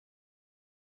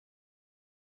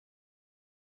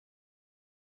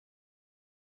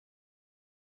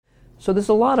So there's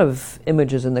a lot of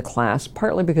images in the class,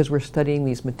 partly because we're studying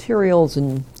these materials,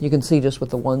 and you can see just with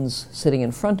the ones sitting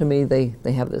in front of me, they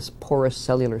have this porous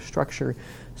cellular structure.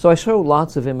 So I show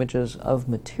lots of images of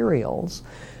materials.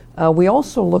 We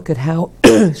also look at how,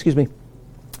 excuse me,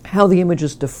 how the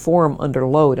images deform under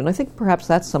load, and I think perhaps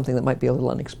that's something that might be a little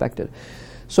unexpected.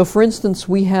 So for instance,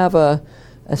 we have a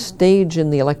stage in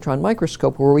the electron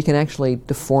microscope where we can actually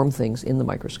deform things in the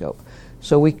microscope.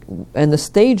 And the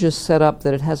stage is set up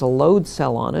that it has a load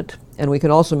cell on it, and we can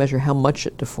also measure how much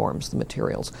it deforms the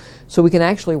materials. So we can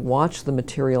actually watch the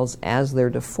materials as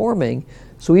they're deforming.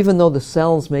 So even though the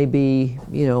cells may be,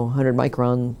 100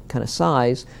 micron kind of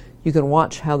size, you can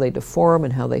watch how they deform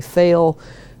and how they fail,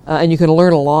 and you can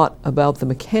learn a lot about the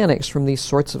mechanics from these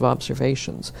sorts of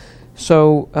observations.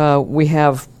 So we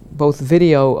have both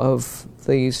video of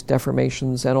these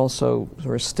deformations and also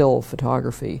sort of still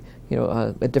photography,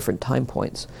 at different time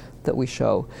points that we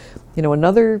show.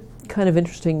 Another kind of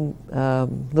interesting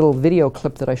little video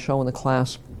clip that I show in the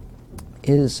class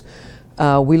is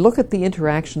we look at the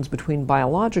interactions between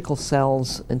biological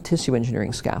cells and tissue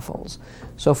engineering scaffolds.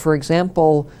 So for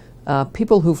example,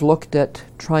 people who've looked at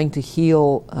trying to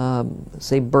heal,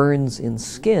 say, burns in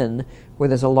skin, where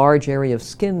there's a large area of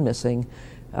skin missing,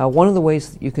 one of the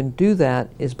ways that you can do that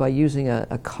is by using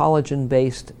a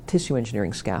collagen-based tissue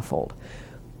engineering scaffold.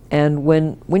 And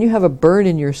when you have a burn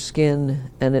in your skin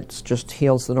and it just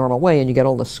heals the normal way and you get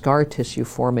all the scar tissue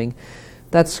forming,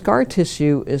 that scar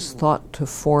tissue is thought to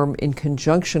form in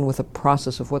conjunction with a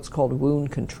process of what's called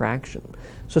wound contraction.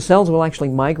 So cells will actually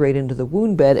migrate into the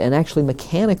wound bed and actually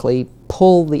mechanically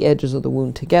pull the edges of the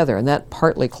wound together, and that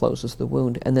partly closes the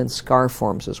wound, and then scar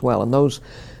forms as well. And those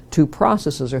two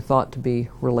processes are thought to be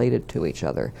related to each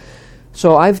other.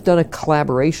 So I've done a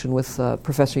collaboration with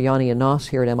Professor Yanni Anas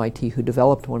here at MIT, who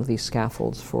developed one of these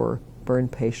scaffolds for burn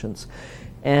patients.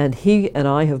 And he and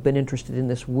I have been interested in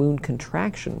this wound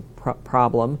contraction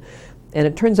problem. And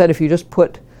it turns out if you just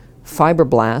put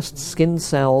fibroblasts, skin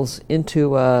cells,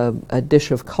 into a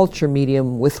dish of culture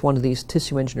medium with one of these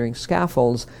tissue engineering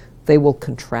scaffolds, they will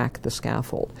contract the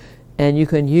scaffold. And you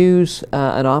can use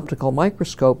an optical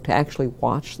microscope to actually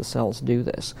watch the cells do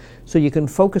this. So you can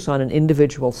focus on an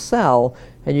individual cell,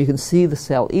 and you can see the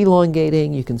cell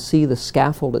elongating, you can see the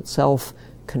scaffold itself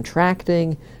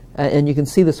contracting, and you can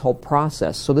see this whole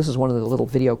process. So this is one of the little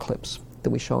video clips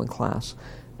that we show in class.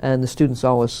 And the students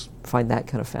always find that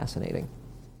kind of fascinating.